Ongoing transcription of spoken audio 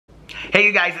Hey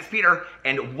you guys, it's Peter,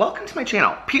 and welcome to my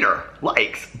channel, Peter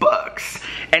Likes Books.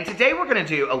 And today we're gonna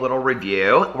do a little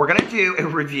review. We're gonna do a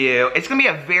review. It's gonna be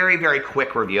a very, very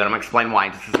quick review, and I'm gonna explain why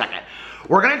in just a second.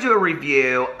 We're gonna do a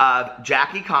review of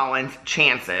Jackie Collins'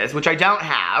 Chances, which I don't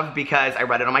have because I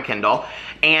read it on my Kindle,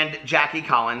 and Jackie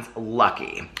Collins'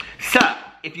 Lucky. So,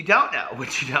 if you don't know,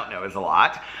 which you don't know is a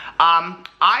lot,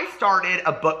 I started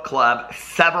a book club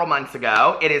several months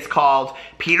ago. It is called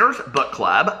Peter's Book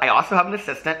Club. I also have an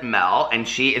assistant, Mel, and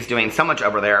she is doing so much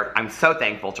over there. I'm so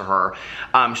thankful to her.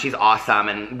 She's awesome,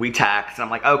 and we text, and I'm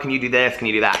like, oh, can you do this? Can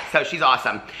you do that? So she's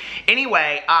awesome.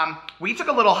 Anyway, we took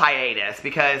a little hiatus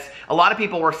because a lot of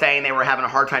people were saying they were having a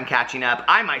hard time catching up.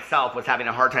 I myself was having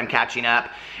a hard time catching up.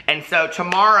 And so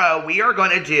tomorrow we are going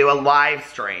to do a live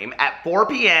stream at 4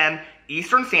 p.m.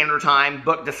 Eastern Standard Time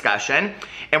book discussion,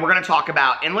 and we're going to talk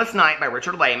about Endless Night by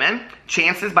Richard Lehman,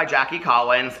 Chances by Jackie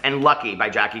Collins, and Lucky by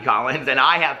Jackie Collins, and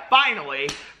I have finally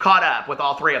caught up with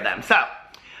all three of them. So,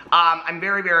 I'm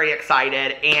very, very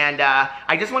excited, and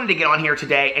I just wanted to get on here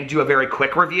today and do a very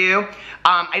quick review.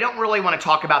 I don't really want to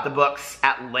talk about the books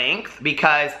at length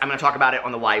because I'm going to talk about it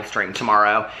on the live stream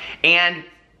tomorrow, and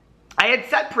I had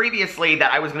said previously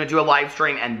that I was going to do a live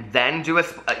stream and then do a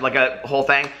whole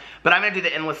thing. But I'm going to do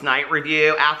the Endless Night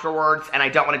review afterwards, and I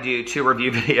don't want to do two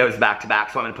review videos back to back,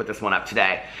 so I'm going to put this one up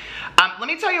today. Let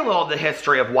me tell you a little of the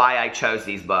history of why I chose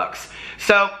these books.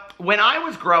 So, when I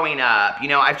was growing up, you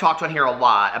know, I've talked on here a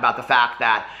lot about the fact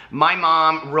that my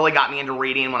mom really got me into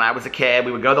reading when I was a kid.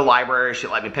 We would go to the library,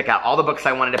 she'd let me pick out all the books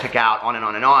I wanted to pick out, on and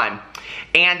on and on.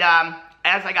 And,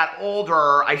 as I got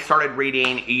older, I started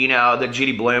reading, you know, the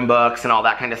Judy Blume books and all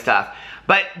that kind of stuff.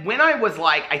 But when I was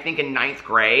like, I think in 9th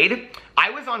grade, I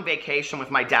was on vacation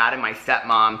with my dad and my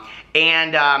stepmom,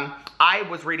 and I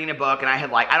was reading a book, and I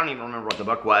had I don't even remember what the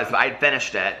book was, but I had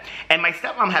finished it. And my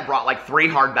stepmom had brought 3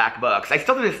 hardback books. I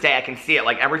still to this day, I can see it.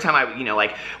 Every time I, you know,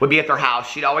 would be at their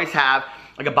house, she'd always have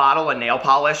a bottle of nail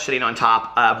polish sitting on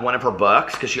top of one of her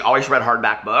books, because she always read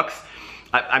hardback books.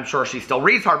 I'm sure she still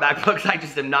reads hardback books. I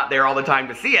just am not there all the time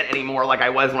to see it anymore like I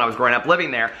was when I was growing up living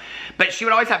there. But she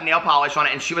would always have nail polish on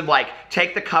it, and she would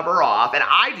take the cover off. And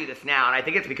I do this now, and I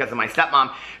think it's because of my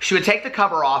stepmom. She would take the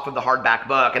cover off of the hardback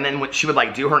book, and then she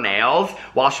would do her nails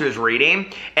while she was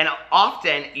reading. And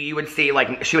often you would see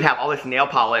she would have all this nail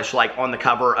polish on the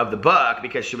cover of the book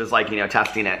because she was you know,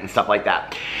 testing it and stuff like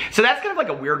that. So that's kind of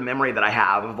a weird memory that I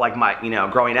have of my, you know,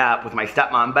 growing up with my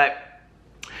stepmom. But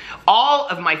all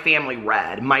of my family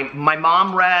read. My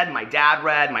mom read, my dad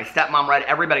read, my stepmom read,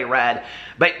 everybody read.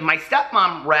 But my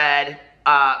stepmom read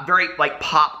very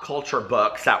pop culture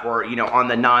books that were, you know, on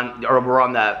the were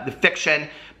on the fiction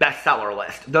bestseller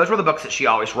list. Those were the books that she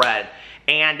always read.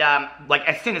 And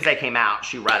as soon as they came out,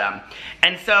 she read them.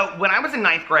 And so when I was in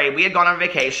 9th grade, we had gone on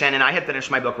vacation, and I had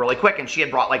finished my book really quick, and she had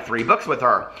brought 3 books with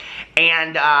her.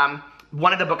 And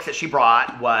one of the books that she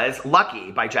brought was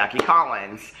Lucky by Jackie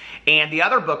Collins. And the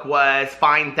other book was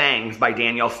Fine Things by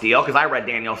Danielle Steele, because I read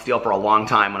Danielle Steele for a long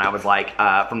time when I was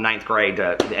from 9th grade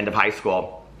to the end of high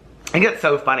school. I think it's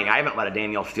so funny. I haven't read a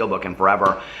Danielle Steele book in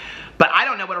forever. But I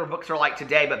don't know what her books are like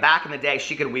today, but back in the day,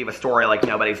 she could weave a story like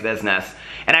nobody's business.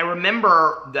 And I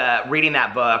remember reading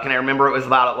that book, and I remember it was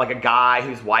about a guy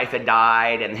whose wife had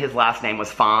died, and his last name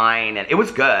was Fine, and it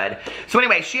was good. So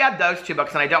anyway, she had those 2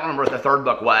 books, and I don't remember what the 3rd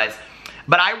book was.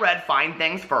 But I read Fine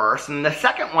Things first, and the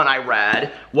second one I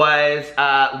read was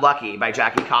Lucky by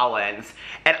Jackie Collins.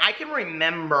 And I can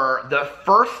remember the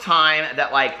first time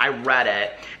that I read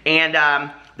it, and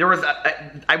there was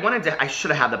I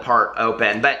should have had the part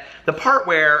open, but the part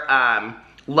where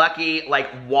Lucky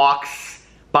walks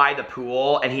by the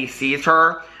pool and he sees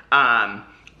her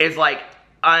is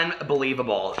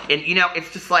unbelievable. And you know,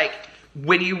 it's just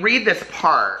when you read this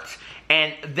part,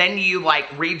 and then you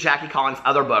read Jackie Collins'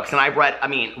 other books, and I've read,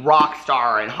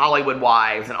 Rockstar and Hollywood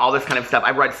Wives and all this kind of stuff.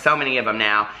 I've read so many of them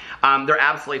now. They're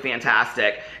absolutely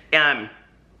fantastic.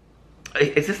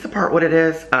 Is this the part what it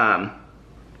is? But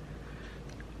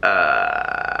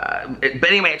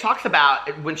anyway, it talks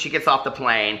about when she gets off the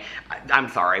plane. I'm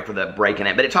sorry for the break in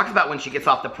it, but it talks about when she gets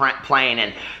off the plane,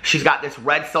 and she's got this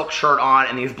red silk shirt on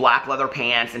and these black leather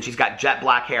pants, and she's got jet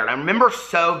black hair. And I remember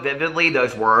so vividly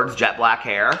those words, jet black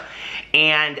hair.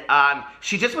 And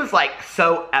she just was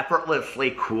so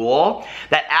effortlessly cool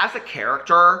that as a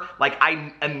character,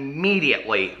 I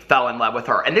immediately fell in love with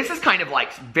her. And this is kind of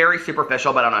very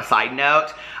superficial, but on a side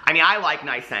note, I like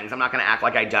nice things. I'm not going to act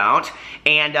like I don't.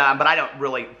 And but I don't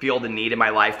really feel the need in my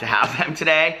life to have them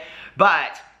today.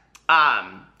 But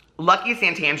Lucky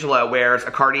Santangelo wears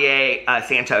a Cartier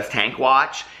Santos tank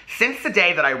watch. Since the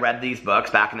day that I read these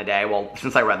books back in the day, well,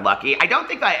 since I read Lucky, I don't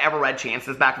think that I ever read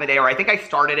Chances back in the day, or I think I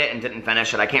started it and didn't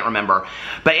finish it. I can't remember.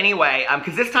 But anyway,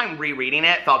 because this time rereading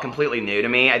it felt completely new to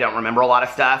me. I don't remember a lot of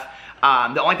stuff.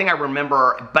 The only thing I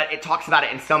remember, but it talks about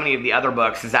it in so many of the other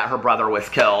books, is that her brother was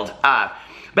killed.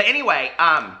 But anyway,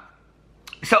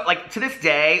 so like to this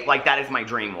day, like that is my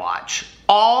dream watch.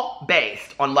 All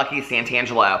based on Lucky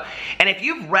Santangelo. And if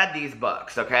you've read these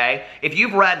books, okay, if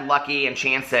you've read Lucky and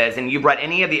Chances, and you've read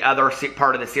any of the other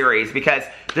part of the series, because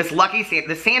this the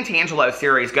Santangelo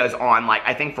series goes on, like,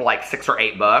 I think for like 6 or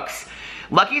 8 books.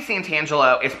 Lucky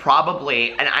Santangelo is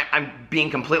probably, and I'm being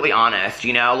completely honest,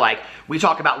 you know, like, we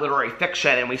talk about literary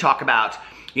fiction, and we talk about,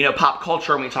 you know, pop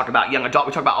culture, and we talk about young adult,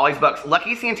 we talk about all these books.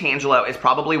 Lucky Santangelo is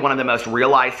probably one of the most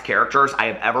realized characters I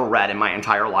have ever read in my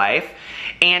entire life.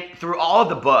 And through all of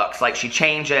the books, like, she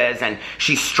changes, and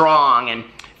she's strong, and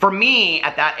for me,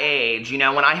 at that age, you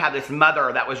know, when I had this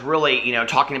mother that was really, you know,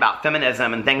 talking about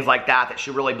feminism and things like that, that she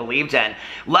really believed in,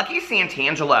 Lucky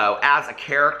Santangelo as a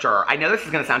character, I know this is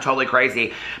going to sound totally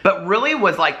crazy, but really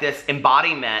was like this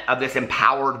embodiment of this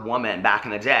empowered woman back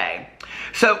in the day.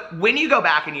 So when you go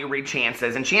back and you read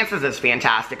Chances, and Chances is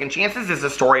fantastic, and Chances is the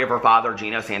story of her father,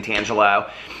 Gino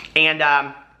Santangelo,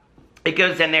 and it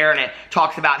goes in there and it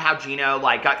talks about how Gino,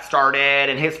 like, got started,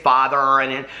 and his father,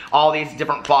 and all these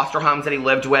different foster homes that he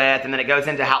lived with, and then it goes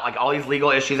into how, like, all these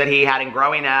legal issues that he had in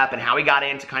growing up, and how he got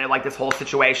into kind of like this whole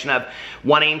situation of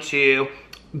wanting to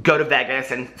go to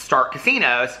Vegas and start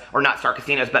casinos, or not start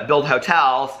casinos, but build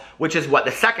hotels, which is what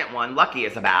the second one, Lucky,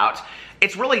 is about.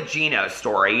 It's really Gino's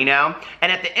story, you know?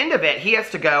 And at the end of it, he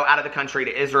has to go out of the country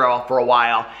to Israel for a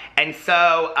while. And so,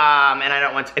 and I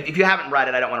don't want to, if you haven't read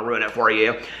it, I don't want to ruin it for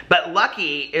you. But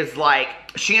Lucky is like,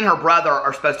 she and her brother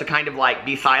are supposed to kind of like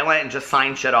be silent and just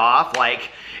sign shit off.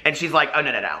 Like, and she's like, oh,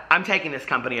 no. I'm taking this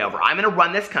company over. I'm going to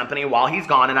run this company while he's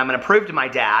gone, and I'm going to prove to my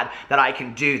dad that I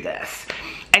can do this.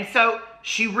 And so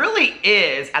she really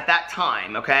is, at that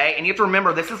time, okay, and you have to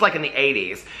remember, this is like in the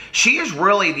 80s, she is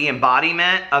really the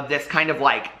embodiment of this kind of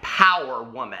like power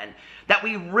woman that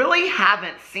we really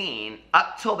haven't seen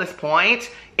up till this point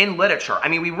in literature. I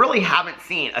mean, we really haven't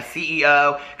seen a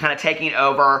CEO kind of taking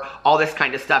over all this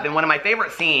kind of stuff. And one of my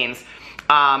favorite scenes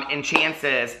in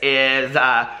Chances is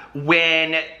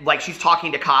when, like, she's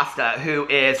talking to Costa, who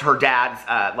is her dad's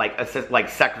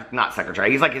not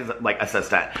secretary. He's like his like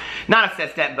assistant, not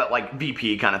assistant, but like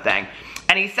VP kind of thing.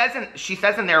 And she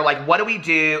says in there, like, what do we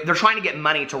do? They're trying to get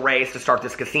money to raise to start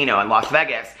this casino in Las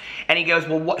Vegas. And he goes,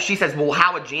 well, she says, well,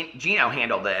 how would Gino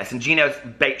handle this? And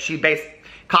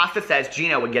Costa says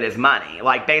Gino would get his money.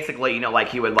 Like, basically, you know, like,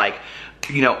 he would, like,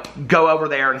 you know, go over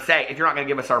there and say, if you're not going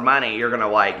to give us our money, you're going to,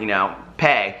 like, you know,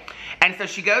 pay. And so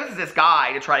she goes to this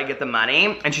guy to try to get the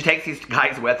money, and she takes these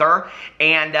guys with her,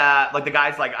 and, like, the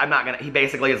guy's like, he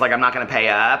basically is like, I'm not going to pay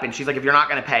up, and she's like, if you're not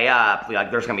going to pay up, like,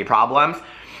 there's going to be problems.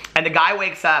 And the guy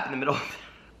wakes up in the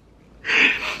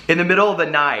middle of the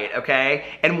night, okay?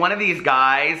 And one of these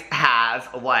guys has,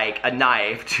 like, a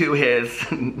knife to his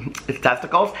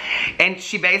testicles. And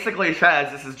she basically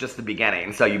says, this is just the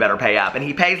beginning, so you better pay up. And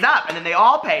he pays up, and then they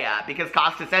all pay up, because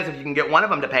Costa says if you can get one of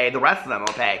them to pay, the rest of them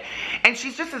will pay. And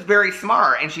she's just as very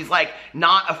smart, and she's, like,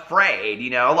 not afraid, you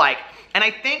know? Like, and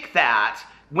I think that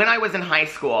when I was in high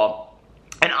school,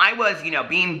 and I was, you know,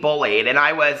 being bullied, and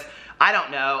I was, I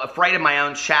don't know, afraid of my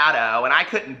own shadow, and I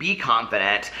couldn't be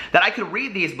confident, that I could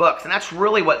read these books. And that's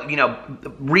really what, you know,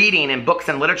 reading and books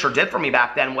and literature did for me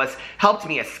back then, was helped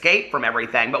me escape from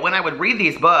everything. But when I would read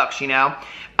these books, you know,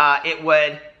 it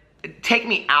would take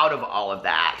me out of all of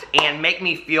that and make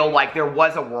me feel like there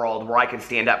was a world where I could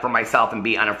stand up for myself and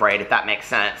be unafraid, if that makes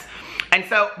sense. And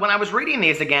so when I was reading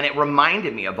these again, it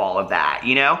reminded me of all of that,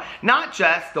 you know? Not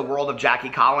just the world of Jackie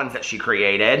Collins that she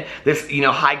created, this, you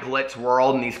know, high glitz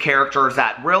world, and these characters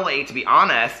that really, to be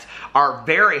honest, are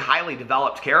very highly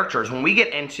developed characters. When we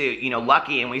get into, you know,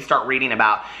 Lucky, and we start reading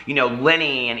about, you know,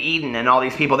 Lenny and Eden and all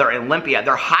these people that are in Olympia,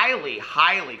 they're highly,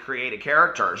 highly created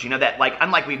characters, you know, that, like,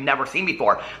 unlike we've never seen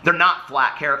before. They're not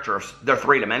flat characters, they're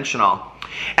three-dimensional.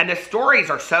 And the stories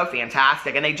are so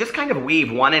fantastic, and they just kind of weave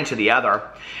one into the other.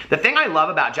 The thing I love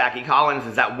about Jackie Collins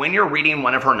is that when you're reading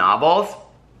one of her novels,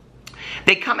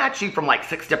 they come at you from like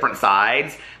 6 different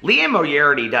sides. Leah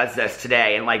Moriarty does this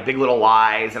today in like Big Little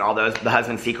Lies and all those, The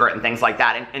Husband's Secret and things like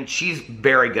that, and she's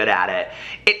very good at it.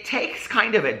 It takes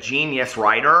kind of a genius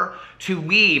writer to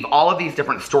weave all of these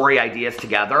different story ideas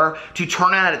together to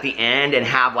turn out at the end and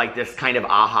have like this kind of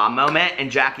aha moment,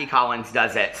 and Jackie Collins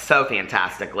does it so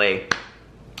fantastically.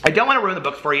 I don't want to ruin the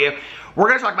books for you. We're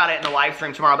going to talk about it in the live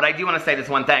stream tomorrow, but I do want to say this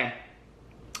one thing.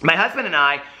 My husband and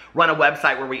I run a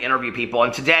website where we interview people,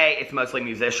 and today it's mostly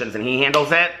musicians and he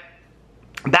handles it.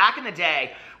 Back in the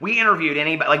day, we interviewed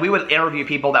anybody, like we would interview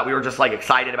people that we were just like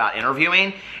excited about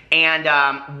interviewing, and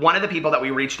one of the people that we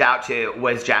reached out to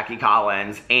was Jackie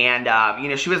Collins, and you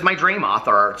know, she was my dream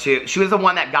author too. She was the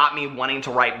one that got me wanting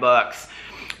to write books.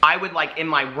 I would, like, in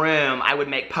my room, I would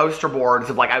make poster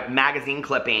boards of, like, magazine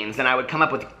clippings, and I would come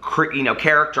up with, you know,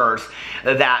 characters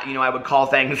that, you know, I would call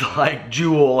things like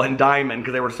Jewel and Diamond,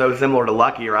 because they were so similar to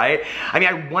Lucky, right? I mean,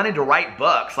 I wanted to write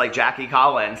books like Jackie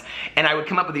Collins, and I would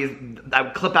come up with these, I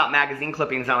would clip out magazine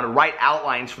clippings, and I would write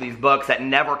outlines for these books that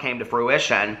never came to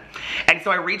fruition. And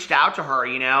so I reached out to her,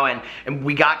 you know, and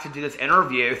we got to do this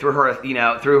interview through her, you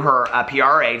know, through her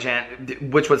PR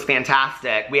agent, which was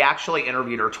fantastic. We actually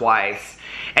interviewed her twice.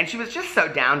 And she was just so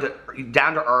down to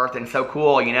earth and so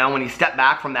cool, you know. When you step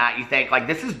back from that, you think, like,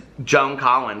 this is Joan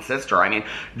Collins' sister. I mean,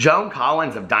 Joan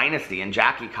Collins of Dynasty and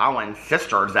Jackie Collins'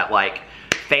 sisters at, like,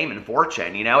 fame and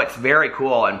fortune, you know. It's very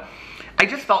cool. And I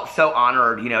just felt so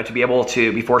honored, you know, to be able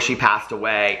to, before she passed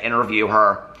away, interview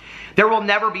her. There will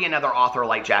never be another author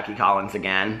like Jackie Collins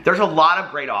again. There's a lot of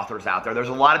great authors out there. There's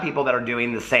a lot of people that are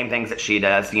doing the same things that she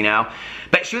does, you know.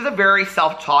 But she was a very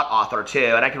self-taught author,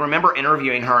 too. And I can remember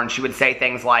interviewing her, and she would say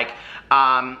things like,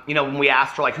 you know, when we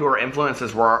asked her, like, who her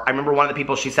influences were, I remember one of the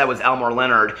people she said was Elmore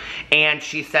Leonard. And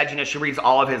she said, you know, she reads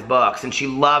all of his books. And she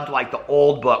loved, like, the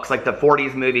old books, like the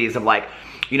 40s movies of, like,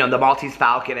 you know, The Maltese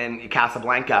Falcon and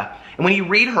Casablanca. And when you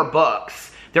read her books,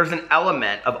 there's an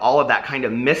element of all of that kind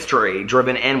of mystery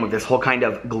driven in with this whole kind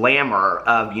of glamour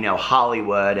of, you know,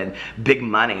 Hollywood and big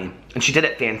money. And she did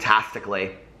it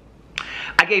fantastically.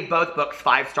 I gave both books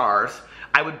 5 stars.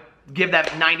 I would give them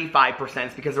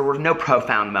 95% because there were no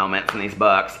profound moments in these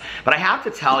books. But I have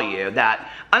to tell you that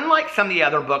unlike some of the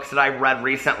other books that I've read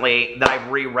recently, that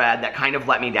I've reread that kind of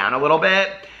let me down a little bit,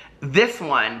 this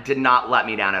one did not let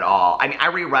me down at all. I mean, I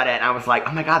reread it and I was like,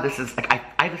 oh my God, this is, like,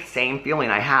 I have the same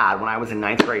feeling I had when I was in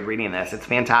 9th grade reading this. It's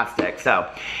fantastic. So,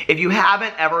 if you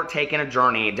haven't ever taken a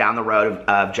journey down the road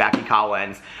of Jackie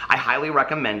Collins, I highly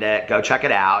recommend it. Go check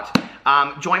it out.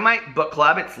 Join my book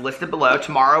club. It's listed below.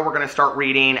 Tomorrow we're going to start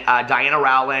reading Diana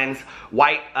Rowland's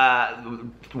White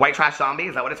Trash Zombie.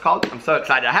 Is that what it's called? I'm so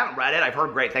excited. I haven't read it. I've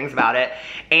heard great things about it.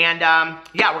 And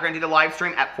yeah, we're going to do the live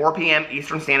stream at 4 p.m.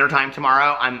 Eastern Standard Time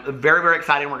tomorrow. I'm very, very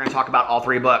excited. We're going to talk about all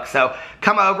 3 books. So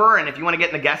come over, and if you want to get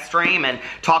in the guest stream and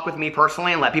talk with me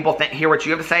personally and let people hear what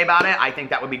you have to say about it, I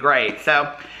think that would be great.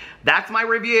 So that's my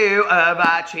review of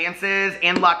Chances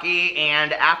and Lucky,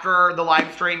 and after the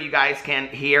live stream, you guys can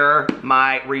hear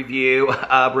my review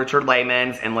of Richard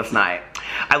Lehman's Endless Night.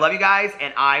 I love you guys,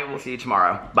 and I will see you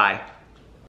tomorrow. Bye.